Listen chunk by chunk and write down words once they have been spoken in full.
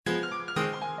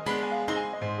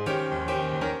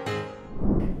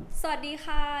วัสดี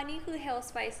ค่ะนี่คือ Health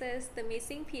Spices the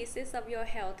missing pieces of your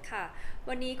health ค่ะ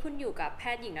วันนี้คุณอยู่กับแพ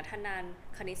ทย์หญิงณัฐนันท์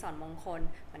คณิตสอนมงคล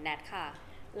แนทค่ะ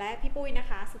และพี่ปุ้ยนะ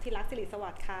คะสุทธิรักษ์ศิริสวั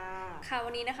สดิ์ค่ะค่ะวั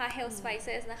นนี้นะคะ Health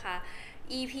Spices นะคะ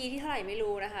EP ที่เท่าไหร่ไม่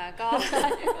รู้นะคะก็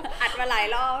อัดมาหลาย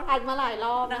ร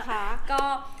อบนะคะก็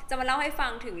จะมาเล่าให้ฟั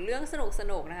งถึงเรื่องส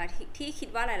นุกๆนะคะที่คิด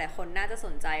ว่าหลายๆคนน่าจะส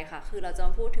นใจค่ะคือเราจะม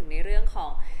าพูดถึงในเรื่องขอ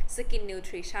ง Skin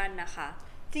Nutrition นะคะ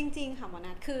จริงๆค่ะหมอ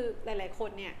นัทคือหลายๆค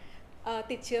นเนี่ย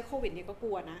ติดเชื้อโควิดเนี่ยก็ก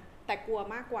ลัวนะแต่กลัว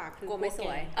มากกว่าคือกลัวไม่ส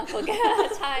วยกลัวแก่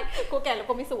ใช่กลัวแก่แล้ว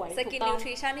ก็ไม่สวย Skin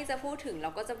Nutrition ที่จะพูดถึงเร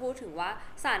าก็จะพูดถึงว่า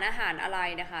สารอาหารอะไร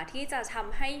นะคะที่จะท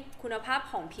ำให้คุณภาพ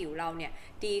ของผิวเราเนี่ย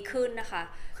ดีขึ้นนะคะ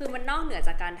คือมันนอกเหนือจ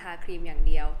ากการทาครีมอย่าง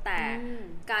เดียวแต่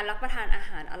การรับประทานอาห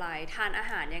ารอะไรทานอา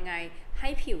หารยังไงให้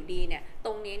ผิวดีเนี่ยต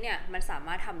รงนี้เนี่ยมันสาม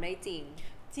ารถทำได้จริง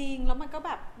แล้วมันก็แ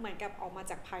บบเหมือนกับออกมา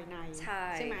จากภายใน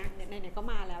ใช่ไหมไหนๆก็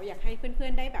มาแล้วอยากให้เพื่อ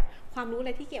นๆได้แบบความรู้อะไ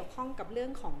รที่เกี่ยวข้องกับเรื่อ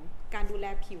งของการดูแล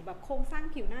ผิวแบบโครงสร้าง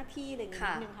ผิวหน้าที่อะไรอย่างนี้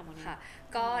นิดนึงค่ะหมอนัท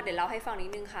ก็เดี๋ยวเล่าให้ฟังนิ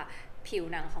ดนึงค่ะผิว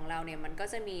หนังของเราเนี่ยมันก็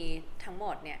จะมีทั้งหม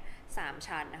ดเนี่ย3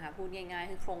ชั้นนะคะพูดง่าย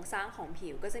ๆคือโครงสร้างของผิ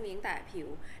วก็จะมีตั้งแต่ผิว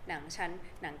หนังชั้น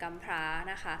หนังกำพร้า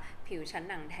นะคะผิวชั้น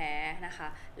หนังแท้นะคะ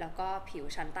แล้วก็ผิว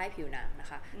ชั้นใต้ผิวหนังนะ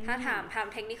คะถ้าถาม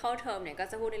technical term เนี่ยก็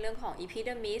จะพูดในเรื่องของ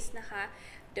epidermis นะคะ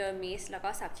dermis แล้วก็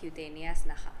subcutaneous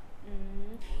นะคะ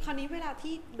คราวนี้เวลา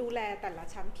ที่ดูแลแต่ละ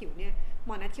ชั้นผิวเนี่ยหม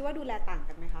อนัทคิดว่าดูแลต่าง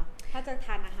กันไหมคะถ้าจะท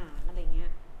านอาหารอะไรเงี้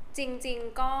ยจริง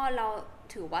ๆก็เรา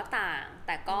ถือว่าต่างแ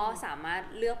ต่ก็สามารถ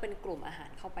เลือกเป็นกลุ่มอาหาร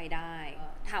เข้าไปได้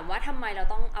ถามว่าทำไมเรา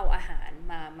ต้องเอาอาหาร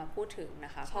มาพูดถึงน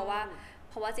ะคะเพราะ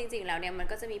ว่าจริงๆแล้วเนี่ยมัน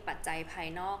ก็จะมีปัจจัยภาย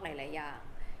นอกหลายๆอย่าง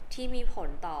ที่มีผล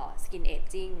ต่อ skin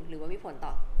aging หรือว่ามีผล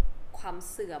ต่อความ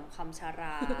เสื่อมความชร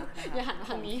าอย่าหันมา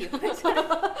ทางนี้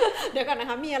เดี๋ยวก่อนนะ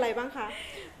คะมีอะไรบ้างคะ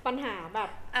ปัญหาแบบ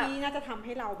ที่น่าจะทำใ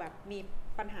ห้เราแบบมี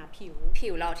ปัญหาผิ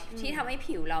วเราที่ทำให้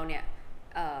ผิวเราเนี่ย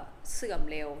เสื่อม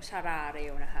เร็วชราเร็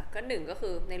วนะคะก็หนึ่งก็คื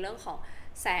อในเรื่องของ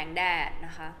แสงแดดน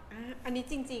ะคะอันนี้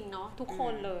จริงๆเนาะทุกค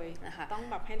นเลยนะคะต้อง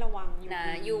แบบให้ระวัง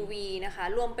UV นะคะ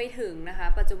รวมไปถึงนะคะ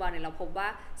ปัจจุบันเนี่ยเราพบว่า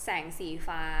แสงสี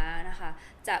ฟ้านะคะ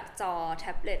จากจอแ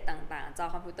ท็บเล็ตต่างๆจอ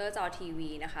คอมพิวเตอร์จอทีวี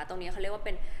นะคะตรงนี้เขาเรียกว่าเ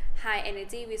ป็น high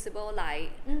energy visible light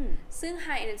ซึ่ง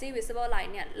high energy visible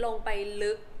light เนี่ยลงไป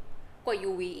ลึกกว่า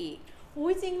UV อีกอุ้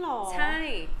ยจริงเหรอใช่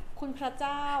คุณพระเ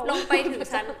จ้าลงไปถึง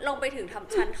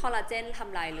ชั้นคอลลาเจนท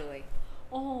ำลายเลย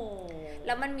โอ้แ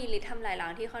ล้วมันมีฤทธิ์ทำลายล้า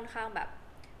งที่ค่อนข้างแบบ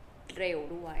เร็ว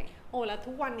ด้วยแล้ว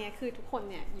ทุกวันนี้คือทุกคน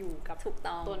เนี่ยอยู่กับถูก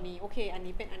ต้องตัวนี้โอเคอัน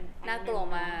นี้เป็นอันน่ากลัว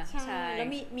มากใช่แล้ว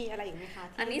มีอะไรอีกไหมคะ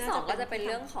อันที่2ก็จะเป็นเ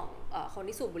รื่องของคน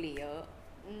ที่สูบบุหรี่เยอะ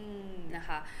นะค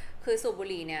ะคือสูบบุ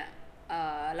หรี่เนี่ย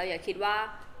เราอย่าคิดว่า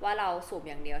เราสูบ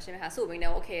อย่างเดียวใช่ไหมคะสูบอย่างเดีย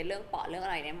วโอเคเรื่องปอดเรื่องอ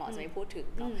ะไรเนี่ยหมอจะไม่พูดถึง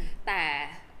เนาะแต่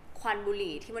ควันบุห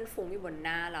รี่ที่มันฟุ้งอยู่บนห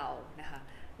น้าเรานะคะ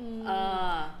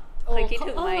เคยคิด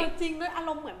ถึงไหมจริงด้วยอาร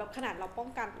มณ์เหมือนแบบขนาดเราป้อง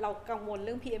กันเรากังวลเ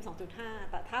รื่อง PM 2.5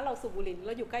 แต่ถ้าเราสูบบุหรี่เ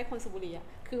ราอยู่ใกล้คนสูบบุหรี่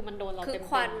คือมันโดนเราเต็มๆคือ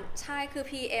ควันใช่คือ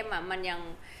PM มันยัง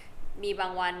มีบา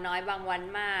งวันน้อยบางวัน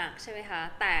มากใช่ไหมคะ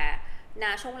แต่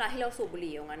ช่วงเวลาที่เราสูบบุห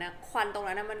รี่อย่างนั้นนะควันตรง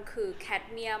นั้นมันคือแคด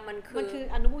เมียมมันคือ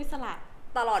อนุมูลอิสระ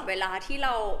ตลอดเวลาที่เร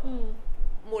า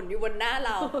หมุนอยู่บนหน้าเ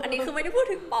รา อันนี้คือไม่ได้พูด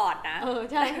ถึงปอดนะ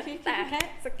ใช่แต่แค่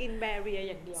สกินแบเรีย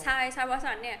อย่างเดียวใช่เพราะฉะ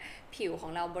นั้นเนี่ยผิวขอ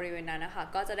งเราบริเวณนั้นนะคะ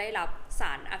ก็จะได้รับส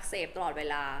ารอักเสบตลอดเว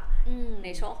ลาใน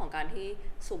ช่วงของการที่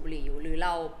สูบบุหรี่อยู่หรือเร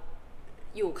า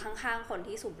อยู่ข้างๆคน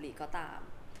ที่สูบบุหรี่ก็ตาม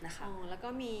นะคะแล้วก็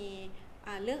มี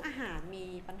เรื่องอาหารมี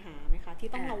ปัญหาไหมคะที่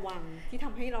ต้องระวังที่ท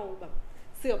ำให้เราแบบ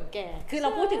เสื่อมแก่คือเรา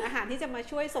พูดถึงอาหารที่จะมา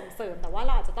ช่วยส่งเสริมแต่ว่าเร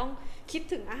าอาจจะต้องคิด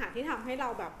ถึงอาหารที่ทำให้เร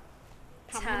าแบบ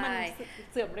ทำให้มัน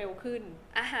เสื่อมเร็วขึ้น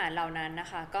อาหารเหล่านั้นนะ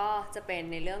คะก็จะเป็น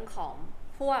ในเรื่องของ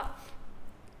พวก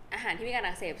อาหารที่มีการ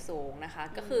อักเสบสูงนะคะ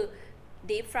ก็คือ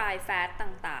deep fry fat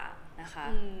ต่างๆนะคะ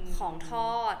ของท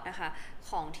อดนะคะ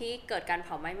ของที่เกิดการเผ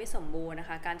าไหม้ไม่สมบูรณ์นะ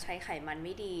คะการใช้ไขมันไ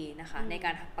ม่ดีนะคะในก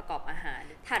ารประกอบอาหาร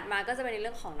ถัดมาก็จะเป็นในเ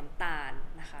รื่องของน้ำตาล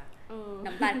นะคะ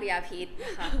น้ำตาลคือยาพิษน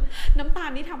ะคะน้ำตาล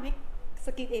นี่ทำให้ส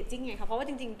กินเอจจิ้งไงคะเพราะว่า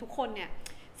จริงๆทุกคนเนี่ย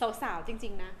สาวๆจ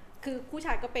ริงๆนะคือผู้ช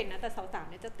ายก็เป็นนะแต่สาวๆ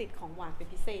เนี่ยจะติดของหวานเป็น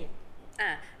พิเศษ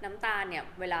น้ำตาลเนี่ย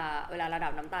เวลาระดั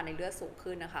บน้ำตาลในเลือดสูง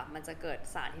ขึ้นนะคะมันจะเกิด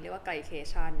สารที่เรียกว่าไกลเค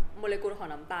ชันโมเลกุลของ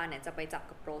น้ำตาลเนี่ยจะไปจับ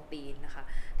กับโปรตีนนะคะ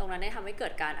ตรงนั้นเนี่ยทำให้เกิ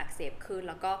ดการอักเสบขึ้น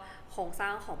แล้วก็โครงสร้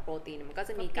างของโปรตีนมันก็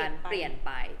จะมีการเปลี่ยนไ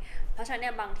ปเพราะฉะนั้นเ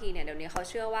นี่ยบางทีเนี่ยเดี๋ยวนี้เขา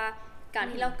เชื่อว่าการ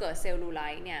ที่เราเกิดเซลลูไล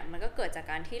ท์เนี่ยมันก็เกิดจาก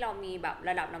การที่เรามีแบบ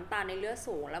ระดับน้ำตาลในเลือด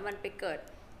สูงแล้วมันไปเกิด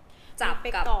จับ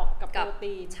กับโปร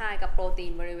ตีนใช่กับโปรตี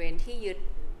นบริเวณที่ยึด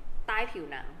ใต้ผิว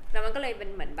หนังแล้วมันก็เลยเป็น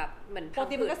เหมือนโปร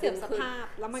ตีนมันก็เสื่อมสภาพ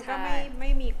แล้วมันก็ไม่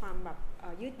มีความแบบ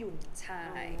ยืดหยุ่นใช่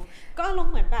ก็อารม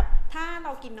ณ์เหมือนแบบถ้าเร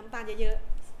ากินน้ำตาลเยอะ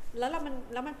ๆแล้ว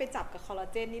มันไปจับกับคอลลา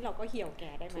เจนนี่เราก็เหี่ยวแ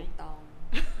ก่ได้ไหมถูกต้อง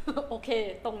โอเค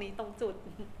ตรงนี้ตรงจุด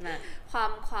นะควา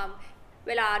ม เ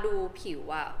วลาดูผิว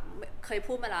อ่ะเคย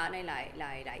พูดมาแล้วในห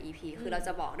ลาย EP คือเราจ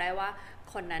ะบอกได้ว่า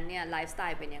คนนั้นเนี่ยไลฟ์สไต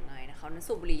ล์เป็นยังไงนะคะนั้น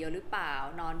สูบบุหรี่เยอะหรือเปล่า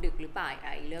นอนดึกหรือเปล่า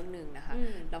อีกเรื่องนึงนะคะ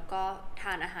แล้วก็ท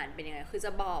านอาหารเป็นยังไงคือจ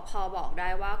ะพอบอกได้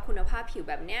ว่าคุณภาพผิว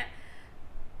แบบเนี้ย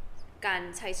การ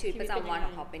ใช้ชีวิตประจำวันข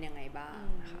องเขาเป็นยังไงบ้าง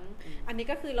นะคะอันนี้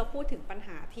ก็คือเราพูดถึงปัญห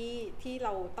าที่เร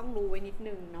าต้องรู้ไว้นิด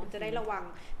นึงเนาะจะได้ระวัง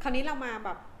คราวนี้เรามาแบ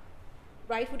บ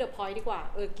right to the point ดีกว่า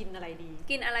กินอะไรดี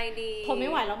ทนไม่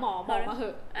ไหวแล้วหมอบอกมาเห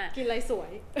อะกินอะไรสว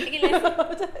ย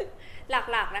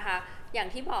หลักๆนะคะอย่าง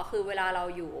ที่บอกคือเวลาเรา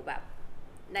อยู่แบบ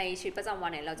ในชีวิตประจำวั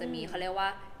นเนี่ยเราจะมีเขาเรียกว่า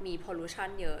มี pollution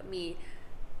เยอะมี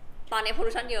ตอนนี้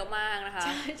pollution เยอะมากนะคะ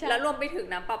แล้วรวมไปถึง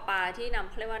น้ำประปาที่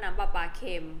เขาเรียกว่าน้ำประปาเ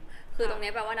ค็มคือตรง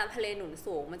นี้แปลว่าน้ำทะเลหนุน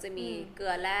สูงมันจะมีเกลื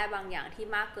อแร่บางอย่างที่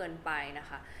มากเกินไปนะ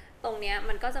คะตรงนี้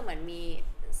มันก็จะเหมือนมี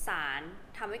สาร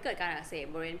ทำให้เกิดการอักเสบ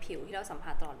บริเวณผิวที่เราสัม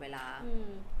ผัสตลอดเวลา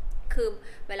คือ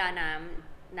เวลา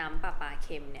น้ำประปาเ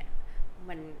ค็มเนี่ย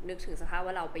มันนึกถึงสภาพ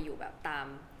ว่าเราไปอยู่แบบตาม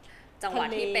จังหวัด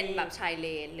ที่เป็นแบบชายเล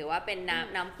นหรือว่าเป็นน้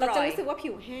ำปล่อยเราจะรู้สึกว่า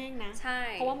ผิวแห้งนะใช่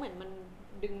เพราะว่าเหมือนมัน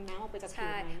ดึงน้ำออกไปจากผิ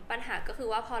วปัญหาก็คือ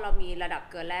ว่าพอเรามีระดับ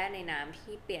เกลือแร่ในน้ำ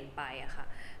ที่เปลี่ยนไปอะค่ะ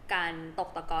การตก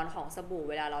ตะกอนของสบู่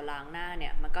เวลาเราล้างหน้าเนี่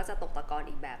ยมันก็จะตกตะกอน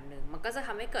อีกแบบนึงมันก็จะท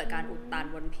ำให้เกิดการอุดตัน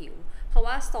บนผิวเพราะ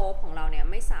ว่าโซปของเราเนี่ย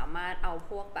ไม่สามารถเอา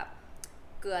พวกแบบ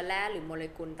เกลือแร่หรือโมเล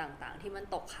กุลต่างๆที่มัน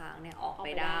ตกค้างเนี่ยออกไป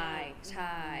ได้ใ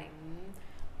ช่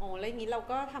แล้วอย่างนี้เรา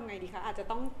ก็ทำไงดีคะอาจจะ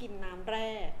ต้องกินน้ำแร่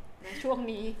นะช่วง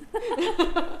นี้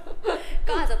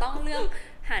ก็อาจจะต้องเลือก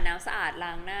หาน้ำสะอาดล้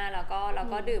างหน้าแล้ว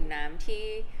ก็ดื่มน้ำ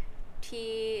ที่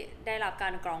ได้รับกา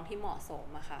รกรองที่เหมาะสม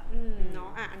อะค่ะเนาะ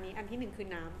อันนี้อันที่หนึ่งคือ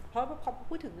น้ำเพราะพอ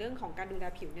พูดถึงเรื่องของการดูแล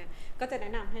ผิวเนี่ยก็จะแน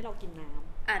ะนำให้เรากินน้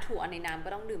ำถูกอันในน้ำก็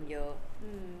ต้องดื่มเยอะ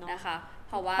นะคะเ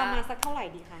พราะว่าประมาณสักเท่าไหร่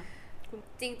ดีคะ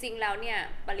จริงๆแล้วเนี่ย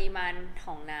ปริมาณข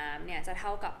องน้ำเนี่ยจะเท่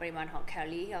ากับปริมาณของแคลอ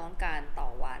รี่ที่เราต้องการต่อ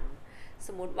วันส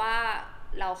มมุติว่า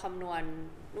เราคำนวณ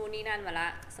นู่นนี่นั่นมาละ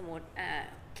สมมติ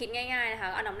คิดง่ายๆนะคะ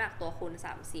เอาน้ำหนักตัวคูณ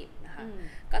30นะคะ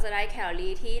ก็จะได้แคลอ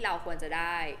รี่ที่เราควรจะไ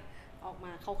ด้ออกม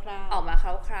าค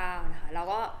ร่าวๆนะคะแล้ว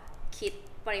ก็คิด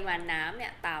ปริมาณน้ำเนี่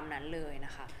ยตามนั้นเลยน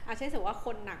ะคะเช่นสมมติว่าค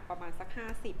นหนักประมาณสัก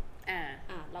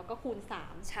50แล้วก็คูณ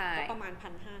3ก็ประมาณ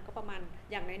 1,500 ก็ประมาณ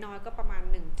อย่างน้อยๆก็ประมาณ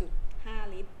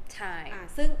 1.5 ลิตรใช่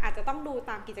ซึ่งอาจจะต้องดู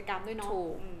ตามกิจกรรมด้วยเนาะ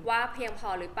ว่าเพียงพอ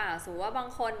หรือเปล่าสมมติว่าบาง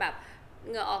คนแบบ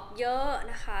เหงื่อออกเยอะ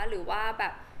นะคะหรือว่าแบ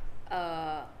บ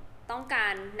ต้องกา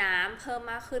รน้ำเพิ่ม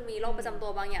มากขึ้นมีโรคประจำตัว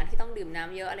บางอย่างที่ต้องดื่มน้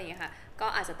ำเยอะอะไรอย่างเงี้ยค่ะก็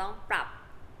อาจจะต้องปรับ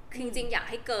จริงๆอยาก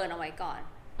ให้เกินเอาไว้ก่อน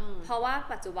เพราะว่า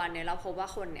ปัจจุบันเนี่ยเราพบว่า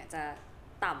คนเนี่ยจะ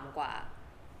ต่ำกว่า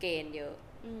เกณฑ์เยอะ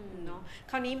เนาะ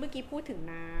คราวนี้เมื่อกี้พูดถึง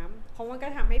น้ำเพราะว่าก็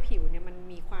ทำให้ผิวเนี่ยมัน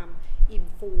มีความอิ่ม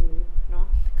ฟูเนาะ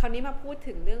คราวนี้มาพูด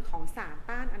ถึงเรื่องของสาร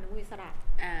ต้านอนุมูลอิสระ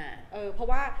เพราะ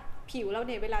ว่าผิวเราเ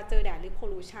นี่ยเวลาเจอแดดหรือโพ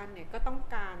ลูชันเนี่ยก็ต้อง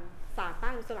การสารต้า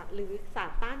นอนุมูลอิสระหรือสา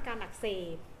รต้านการอักเส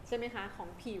บใช่ไหมคะของ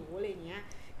ผิวอะไรเงี้ย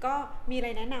ก็มีอะไร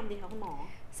แนะนำดีคะคุณหมอ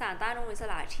สารต้านอนุมูลอิส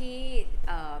ระที่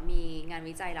มีงาน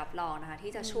วิจัยรับรองนะคะ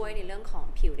ที่จะช่วยในเรื่องของ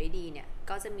ผิวได้ดีเนี่ย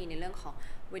ก็จะมีในเรื่องของ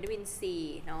วิตามินซี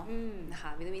เนาะนะคะ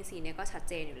วิตามินซีเนี่ยก็ชัด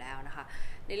เจนอยู่แล้วนะคะ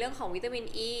ในเรื่องของวิตามิน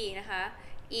อีนะคะ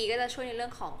E ก็จะช่วยในเรื่อ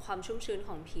งของความชุ่มชื้นข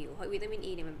องผิวเพราะวิตามิน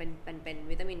อีเนี่ยมันเป็น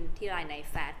วิตามินที่ละลายใน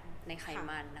แฟตในไข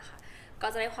มันนะคะก็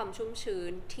จะได้ความชุ่มชื้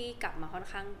นที่กลับมาค่อน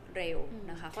ข้างเร็ว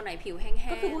นะคะคนไหนผิวแห้ง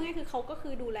ๆก็คือพูดง่ายๆคือเขาก็คื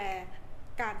อดูแล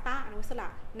การต้านอนุมูลอิสระ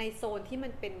ในโซนที่มั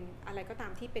นเป็นอะไรก็ตา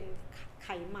มที่เป็นไข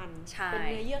มันเป็น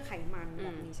เนื้อเยื่อไขมันแบ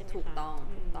บนี้ใช่ไหมคะถูกต้อง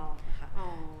นะคะ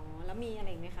แล้วมีอะไร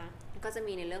ไหมคะก็จะ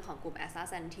มีในเรื่องของกลุ่มแอสตา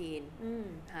แซนทีน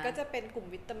ก็จะเป็นกลุ่ม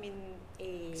วิตามิน A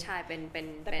ใช่แต่เ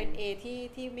ป็น A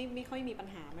ที่ไม่ค่อยมีปัญ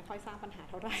หาไม่ค่อยสร้างปัญหา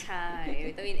เท่าไหร่ใช่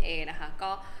วิตามิน A นะคะ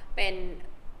ก็เป็น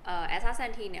แอสตาแซ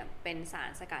นทีนเนี่ยเป็นสา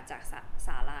รสกัดจากส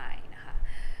าหร่ายนะคะ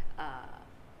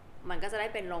มันก็จะได้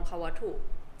เป็นโลหะวัตถุ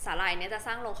สาหร่ายเนี่ยจะส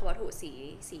ร้างโลหะวัตถุ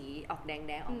สีออกแด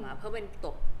งๆออกมาเพื่อเป็น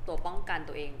ตัวป้องกัน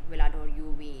ตัวเองเวลาโดน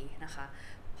UV นะคะ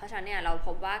เพราะฉะนั้นเนี่ยเราพ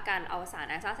บว่าการเอาสาร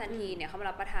แอสตาแซนทีนเนี่ยเข้ามา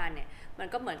รับประทานเนี่ยมัน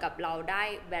ก็เหมือนกับเราได้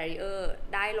แบรีเออร์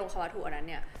ได้โลหะวัตถุอันนั้น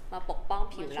เนี่ยมาปกป้อง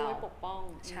ผิวเราช่วยปกป้อง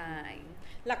ใช่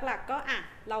หลักๆก็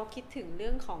เราคิดถึงเรื่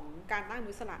องของการต้านอนุ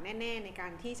มูลอิสระแน่ๆในกา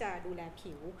รที่จะดูแล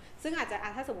ผิวซึ่งอาจจะ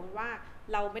ถ้าสมมติว่า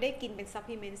เราไม่ได้กินเป็นซัพพ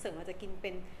ลีเมนต์เสริมเราจะกินเป็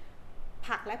น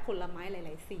ผักและผลไม้ห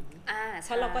ลายๆสีเพ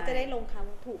ราะเราก็จะได้ลงคา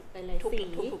วัตถุหลายๆสี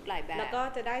หลายแบบแล้วก็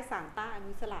จะได้สารต้านอนุ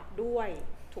มูลอิสระด้วย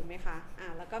ถูกไหมคะ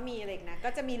แล้วก็มีอะไรนะก็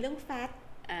จะมีเรื่องแฟต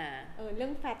เรื่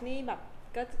องแฟตนี่แบบ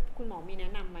ก็คุณหมอมีแน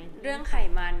ะนำไหมเรื่องไข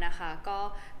มันนะคะก็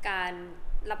การ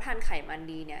รับประทานไขมัน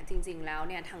ดีเนี่ยจริงๆแล้ว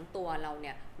เนี่ยทั้งตัวเราเ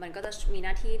นี่ยมันก็จะมีห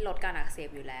น้าที่ลดการอักเสบ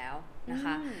อยู่แล้วนะค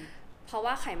ะเพราะ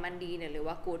ว่าไขมันดีเนี่ยหรือ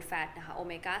ว่า good fat นะคะโอ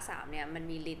เมก้า3เนี่ยมัน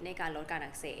มีฤทธิ์ในการลดการ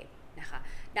อักเสบนะคะ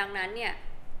ดังนั้นเนี่ย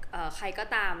ใครก็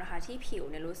ตามนะคะที่ผิว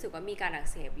เนี่ยรู้สึกว่ามีการอัก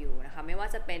เสบอยู่นะคะไม่ว่า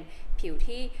จะเป็นผิว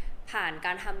ที่ผ่านก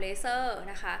ารทำเลเซอร์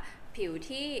นะคะ ผิว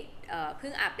ที่เพิ่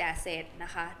งอาบแดดเสร็จน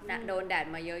ะคะโดนแดด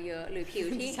มาเยอะๆหรือผิว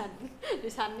ที่ดิ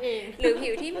ฉันเองหรือผิ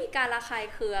วที่มีการระคาย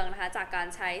เคืองนะคะจากการ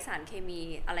ใช้สารเคมี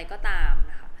อะไรก็ตาม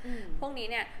นะคะพวกนี้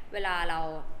เนี่ยเวลาเรา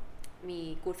มี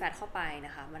กูดแฟตเข้าไปน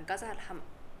ะคะมันก็จะ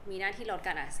มีหน้าที่ลดก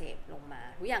ารอักเสบลงมา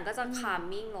ทุกอย่างก็จะคาม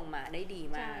มิ่งลงมาได้ดี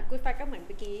มากกูดแฟตก็เหมือนเ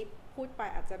มื่อกี้พูดไป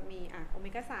อาจจะมีโอเม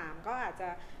ก้า3ก็อาจจะ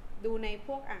ดูในพ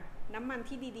วกน้ำมัน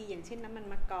ที่ดีๆอย่างเช่นน้ำมัน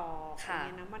มะกอก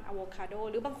น้ำมันอะโวคาโด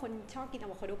หรือบางคนชอบกินอะ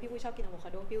โวคาโดพี่ชอบกินอะโวคา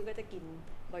โดพี่ก็จะกิน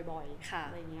บ่อยๆ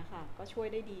อะไรเงี้ยค่ะก็ช่วย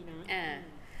ได้ดีนะ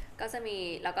ก็จะมี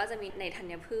แล้วก็จะมีในธั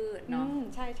ญพืชเนาะ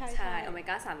ใช่โอเม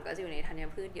ก้า3ก็จะอยู่ในธัญ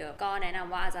พืชเยอะก็แนะน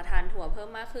ำว่าอาจจะทานถั่วเพิ่ม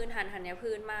มากขึ้นทานธัญพื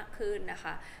ชมากขึ้นนะค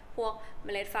ะพวกเม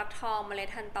ล็ดฟักทองเมล็ด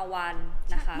ทานตะวัน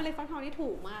นะคะเมล็ดฟักทองนี่ถู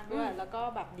กมากด้วยแล้วก็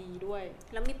แบบดีด้วย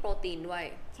แล้วมีโปรตีนด้วย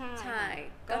ใช่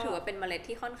ก็ถือว่าเป็นเมล็ด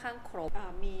ที่ค่อนข้างครบ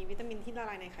มีวิตามินที่ละ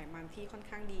ลายในไขมันที่ค่อน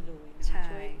ข้างดีเลย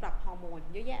ช่วยปรับฮอร์โมน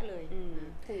เยอะแยะเลย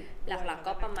ถูกหลักๆ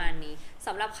ก็ประมาณนี้ส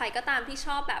ำหรับใครก็ตามที่ช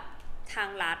อบแบบทาง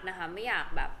ลัดนะคะไม่อยาก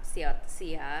แบบเ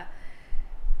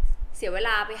สียเวล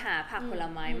าไปหาผักผล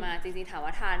ไม้มาจริงๆถามว่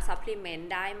าทานซัพพลีเมน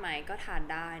ต์ได้ไหมก็ทาน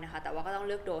ได้นะคะแต่ว่าก็ต้องเ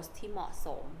ลือกโดสที่เหมาะส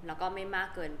มแล้วก็ไม่มาก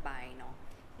เกินไปเนาะ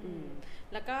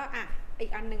แล้วก็อี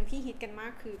กอันนึงที่ฮิตกันมา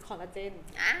กคือคอลลาเจน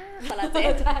คอลลาเจ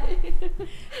นใช่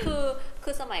คื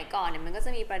อสมัยก่อนเนี่ยมันก็จ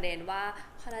ะมีประเด็นว่า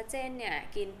คอลลาเจนเนี่ย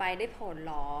กินไปได้ผล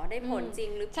หรอได้ผลจริ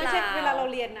งหรือเปล่าใช่เวลาเรา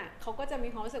เรียนเขาก็จะมี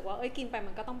ความรู้สึกว่ากินไป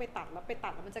มันก็ต้องไปตัดแ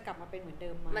ล้วมันจะกลับมาเป็นเหมือนเดิ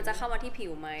มมันจะเข้ามาที่ผิ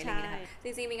วไหมอะไรอย่างเงี้ยจ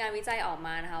ริงๆมีงานวิจัยออกม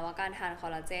านะคะว่าการทานคอล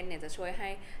ลาเจนเนี่ยจะช่วยให้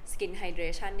สกินไฮเดร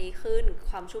ชันดีขึ้น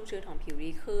ความชุ่มชื้นของผิว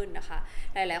ดีขึ้นนะคะ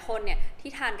หลายๆคนเนี่ย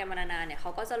ที่ทานกันมานานๆเนี่ยเข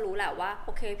าก็จะรู้แหละว่าโอ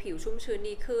เคผิวชุ่มชื้น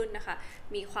ดีขึ้นนะคะ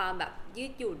มีความแบบยื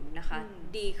ดหยุ่นนะคะ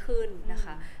ดีขึ้นนะค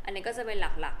ะอันนี้ก็จะเป็น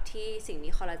หลักๆที่สิ่ง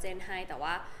นี้คอลลาเจนให้แต่ว่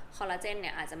าคอลลาเจนเ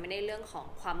นี่ยอาจจะไม่ได้เรื่องของ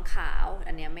ความขาว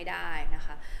อันนี้ไม่ได้นะค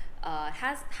ะ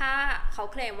ถ้าเขา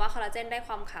เคลมว่าคอลลาเจนได้ค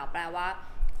วามขาวแปลว่า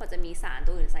ควรจะมีสาร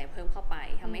ตัวอื่นใส่เพิ่มเข้าไป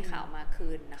ทำให้ขาวมาก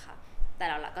ขึ้นนะคะแต่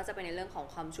หลักๆก็จะเป็นในเรื่องของ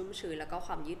ความชุ่มชื้นแล้วก็ค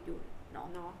วามยืดหยุ่นเ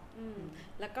นาะ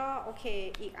แล้วก็โอเค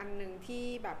อีกอันนึงที่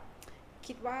แบบ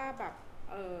คิดว่าแบบ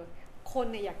คน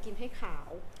เนี่ยอยากกินให้ขาว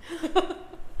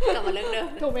กลับมาเรื่องเดิม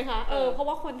ถูกไหมคะเพราะ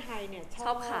ว่าคนไทยเนี่ยช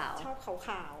อบข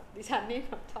าวดิฉันนี่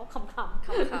แบบชอบค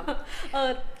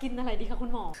ำกินอะไรดีคะคุ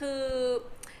ณหมอคือ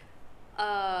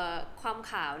ความ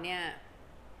ขาวเนี่ย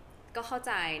ก็เข้าใ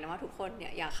จนะว่าทุกคนเนี่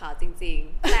ยอยากขาวจริง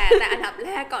ๆแต่อันดับแร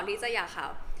กก่อนที่จะอยากขา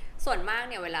วส่วนมาก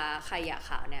เนี่ยเวลาใครอยาก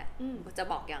ขาวเนี่ยจะ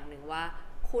บอกอย่างหนึ่งว่า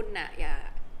คุณน่ะอยาก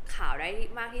ขาวได้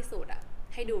มากที่สุดอ่ะ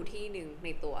ให้ดูที่หนึ่งใ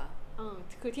นตัว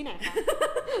คือที่ไหนคะ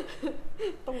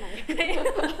ตรงไหน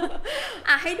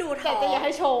ให้ดูท้องแต่จะอย่าใ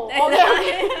ห้โชว์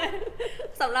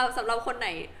สำหรับคนไหน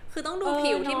คือต้องดู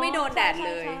ผิวที่ไม่โดนแดดเ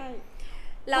ลย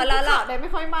แล้วขาวได้ไม่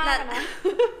ค่อยมากนะ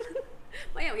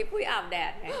ไม่อย่างพี่ปุ้ยอาบแด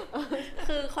ดไง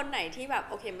คือคนไหนที่แบบ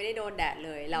โอเคไม่ได้โดนแดดเ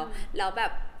ลยแล้วแบ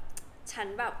บฉัน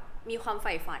แบบมีความใ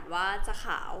ฝ่ฝันว่าจะข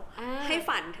าวให้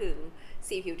ฝันถึง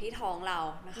สีผิวที่ท้องเรา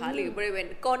นะคะหรือบริเวณ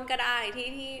ก้นก็ได้ที่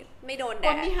ไม่โดนแดด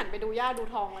ก้นที่หันไปดูย่าดู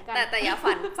ท้องแล้วกันแต่อย่า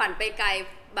ฝันไปไกล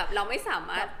แบบเราไม่สา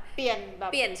มารถเป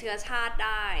ลี่ยนเชื้อชาติไ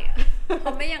ด้เพร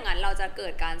าะไม่อย่างนั้นเราจะเกิ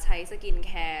ดการใช้สกินแ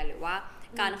คร์หรือว่า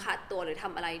การขัดตัวหรือท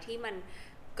ำอะไรที่มัน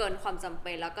เกินความจำเ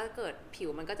ป็นแล้วก็เกิดผิว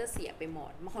มันก็จะเสียไปหม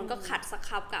ดบางคนก็ขัดสัก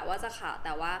คับกะว่าจะขาวแ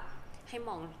ต่ว่าให้ม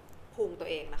องพุงตัว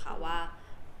เองนะคะว่า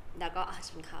แล้วก็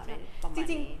ฉันขาวได้ประมาณนี้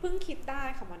จริงๆเพิ่งคิดได้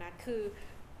ค่ะมนัส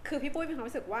คือพี่ปุ้ยมีความ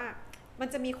รู้สึกว่ามัน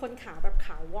จะมีคนขาวแบบข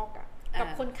าววอกกับ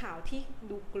คนขาวที่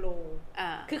ดูโกลว์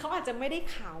คือเขาอาจจะไม่ได้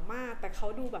ขาวมากแต่เขา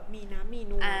ดูแบบมีน้ำมี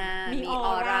นวลมีอ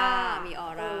อร่า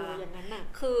อย่างนั้นน่ะ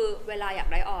คือเวลาอยาก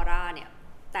ได้ออร่าเนี่ย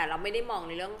แต่เราไม่ได้มองใ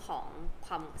นเรื่องของค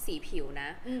วามสีผิวนะ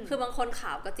คือบางคนข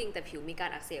าวก็จริงแต่ผิวมีการ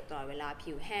อักเสบตลอดเวลา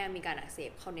ผิวแห้งมีการอักเส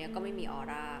บเขาเนี้ยก็ไม่มีออ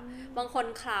ร่าบางคน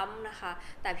คล้ำนะคะ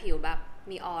แต่ผิวแบบ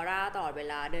มีออร่าตลอดเว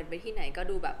ลาเดินไปที่ไหนก็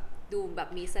ดูแบบ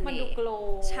มีเสน่ห์มันดูโกล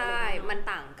ว์ใช่มัน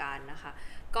ต่างกันนะคะ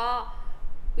ก็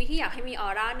วิธีอยากให้มีออ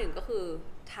ร่าหนึ่งก็คือ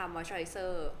ทามอยส์เจอไรเซอ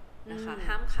ร์นะคะ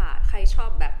ห้ามขาดใครชอ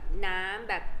บแบบน้ำ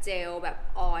แบบเจลแบบ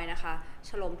ออยล์นะคะช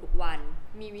โลมทุกวัน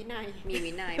มีวินั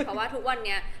ย เพราะว่าทุกวันเ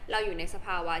นี้ยเราอยู่ในสภ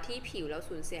าวะที่ผิวเรา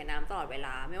สูญเสียน้ำตลอดเวล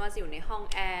าไม่ว่าจะอยู่ในห้อง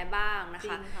แอร์บ้างนะ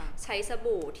คะใช้ส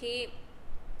บู่ที่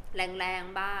แรง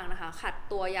ๆบ้างนะคะขัด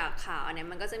ตัวอยากขาวอันนี้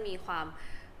มันก็จะมีความ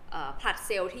ผลัดเซ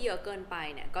ลล์ที่เยอะเกินไป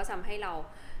เนี่ยก็ทำให้เรา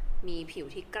มีผิว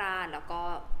ที่กร้านแล้วก็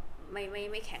ไ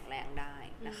ม่แข็งแรงได้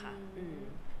นะคะ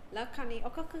แล้วคราวนี้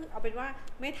ก็คือเอาเป็นว่า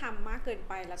ไม่ทำมากเกิน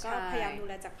ไปแล้วก็พยายามดู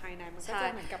แลจากภายในมันก็จะ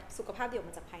เหมือนกับสุขภาพเดี่ยวม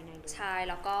าจากภายในเลยใช่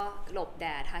แล้วก็หลบแด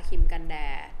ดทาครีมกันแด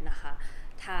ดนะคะ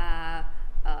ทา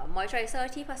มอยส์เจอไรเซอ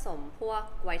ร์ที่ผสมพวก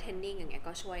ไวท์เทนนิ่งอย่างเงี้ย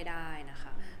ก็ช่วยได้นะค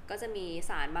ะก็จะมี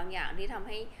สารบางอย่างที่ทำใ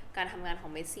ห้การทำงานขอ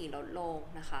งเม็ดสีลดลง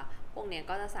นะคะ พวกเนี้ย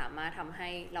ก็จะสามารถทำให้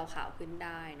เราขาวขึ้นไ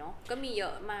ด้เนาะก็มีเยอ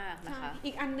ะมากนะคะ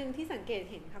อีกอันนึงที่สังเกต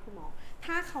เห็นค่ะคุณหมอ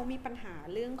ถ้าเขามีปัญหา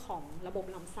เรื่องของระบบ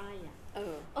ลำไส้อ่ะ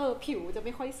ผิวจะไ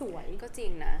ม่ค่อยสวยก็จริ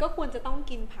งนะก็ควรจะต้อง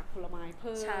กินผักผลไม้เ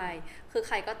พิ่มใช่คือใ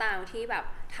ครก็ตามที่แบบ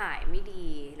ถ่ายไม่ดี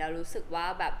แล้วรู้สึกว่า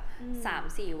แบบ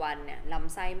 3-4 วันเนี่ยล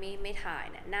ำไส้ไม่ถ่าย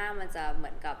เนี่ยหน้ามันจะเหมื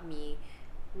อนกับ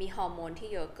มีฮอร์โมนที่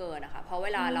เยอะเกินนะคะเพราะเว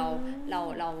ลาเ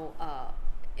รา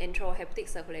enterohepatic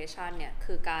circulation เนี่ย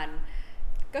คือการ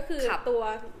ก็คือตัว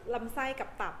ลำไส้กับ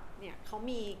ตับเนี่ยเขา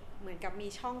มีเหมือนกับมี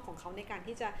ช่องของเขาในการ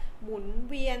ที่จะหมุน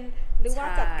เวียนหรือว่า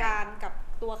จัดการกับ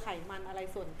ตัวไขมันอะไร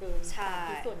ส่วนเกินสาร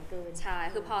พิษส่วนเกินใช่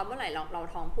คือพอเมื่อไหร่เรา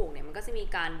ท้องผูกเนี่ยมันก็จะมี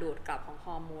การดูดกลับของฮ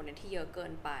อร์โมนเนี่ยที่เยอะเกิ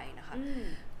นไปนะคะ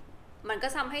มันก็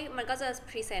ทำให้มันก็จะ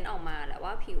พรีเซนต์ออกมาแหละ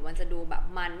ว่าผิวมันจะดูแบบ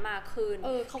มันมากขึ้น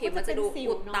ผิวมันจะดู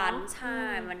อุดตันใช่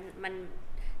มัน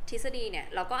ทฤษฎีเนี่ย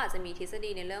เราก็อาจจะมีทฤษฎี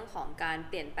ในเรื่องของการ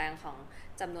เปลี่ยนแปลงของ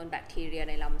จำนวนแบคทีเรีย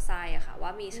ในลำไส้อะค่ะว่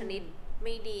ามีชนิดไ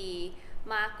ม่ดี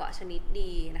มากกว่าชนิด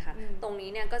ดีนะคะตรงนี้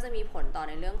เนี่ยก็จะมีผลต่อ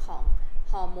ในเรื่องของ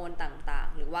ฮอร์โมนต่าง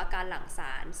ๆหรือว่าการหลั่งส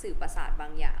ารสื่อประสาทบา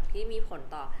งอย่างที่มีผล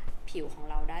ต่อผิวของ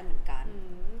เราได้เหมือนกัน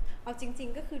เอาจริง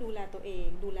ๆก็คือดูแลตัวเอง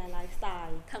ดูแลไลฟ์สไต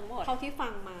ล์ทั้งหมดเท่าที่ฟั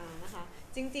งมานะคะ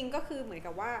จริงๆก็คือเหมือน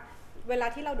กับว่าเวลา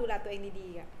ที่เราดูแลตัวเองดี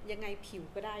ๆอ่ะยังไงผิว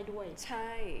ก็ได้ด้วยใ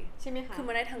ช่ไหมคะคือ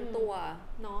มันได้ทั้งตัว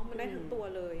เนาะมันได้ทั้งตัว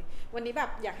เลยวันนี้แบบ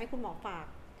อยากให้คุณหมอฝาก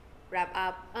wrap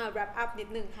up wrap up นิด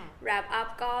นึงค่ะ wrap up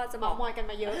ก็จะบอกมอยกัน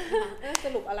มาเยอะส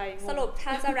รุปอะไรสรุปถ้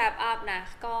าจะ wrap up นะ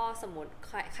ก็สมมติ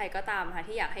ใครก็ตามนะคะ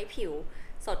ที่อยากให้ผิว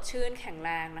สดชื่นแข็งแร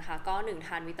งนะคะก็1ท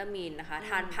านวิตามินนะคะ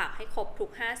ทานผักให้ครบทุ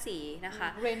ก5สีนะคะ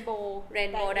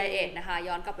Rainbow Diet นะคะ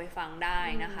ย้อนกลับไปฟังได้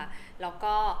นะคะแล้ว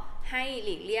ก็ให้ห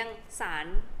ลีกเลี่ยงสาร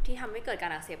ที่ทำให้เกิดกา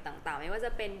รอักเสบต่างๆไม่ว่าจ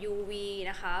ะเป็น UV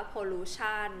นะคะ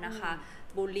pollution นะคะ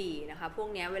บุหรี่นะคะพวก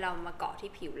นี้เวลามาเกาะที่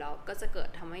ผิวเราก็จะเกิด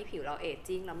ทำให้ผิวเราเอจ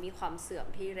จิ้งแล้วมีความเสื่อม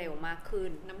ที่เร็วมากขึ้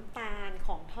นน้ำตาลข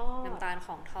องท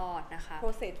อดนะคะ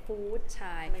processed food ใ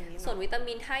ช่ส่วนวิตา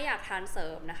มินถ้าอยากทานเสริ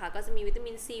มนะคะก็จะมีวิตา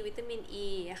มิน C วิตามิน E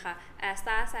นะคะแอสต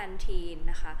าแซนทีน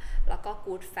นะคะแล้วก็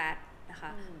good fat นะค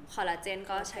ะคอลลาเจน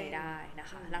ก็ใช้ได้นะ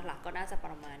คะหลักๆก็น่าจะป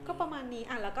ระมาณนี้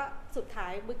แล้วก็สุดท้า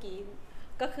ยเมื่อกี้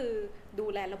ก็คือดู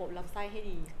แลระบบลำไส้ให้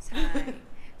ดีใช่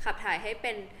ขับถ่ายให้เ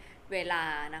ป็นเวลา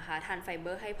นะคะทานไฟเบ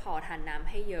อร์ให้พอทานน้ำ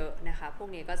ให้เยอะนะคะพวก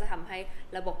นี้ก็จะทำให้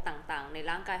ระบบต่างๆใน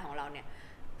ร่างกายของเราเนี่ย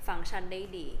ฟังก์ชันได้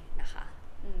ดีนะคะ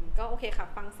ก็โอเคค่ะ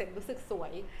ฟังเสร็จรู้สึกสว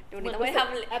ยเดี๋ยวนี้ต้องไปท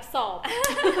ำแอปสอบ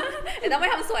เดี๋ยวต้องไป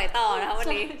ทำสวยต่อนะคะวัน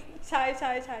นี้ใช่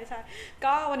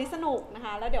ก็วันนี้สนุกนะค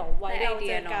ะแล้วเดี๋ยวไว้เรา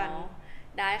เจอกัน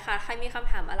ได้ค่ะใครมีค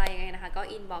ำถามอะไรยังไงนะคะก็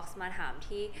inbox มาถาม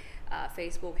ที่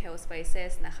Facebook Health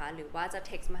Spaces นะคะหรือว่าจะ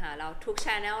text มาหาเราทุก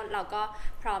channel เราก็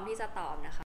พร้อมที่จะตอบนะคะ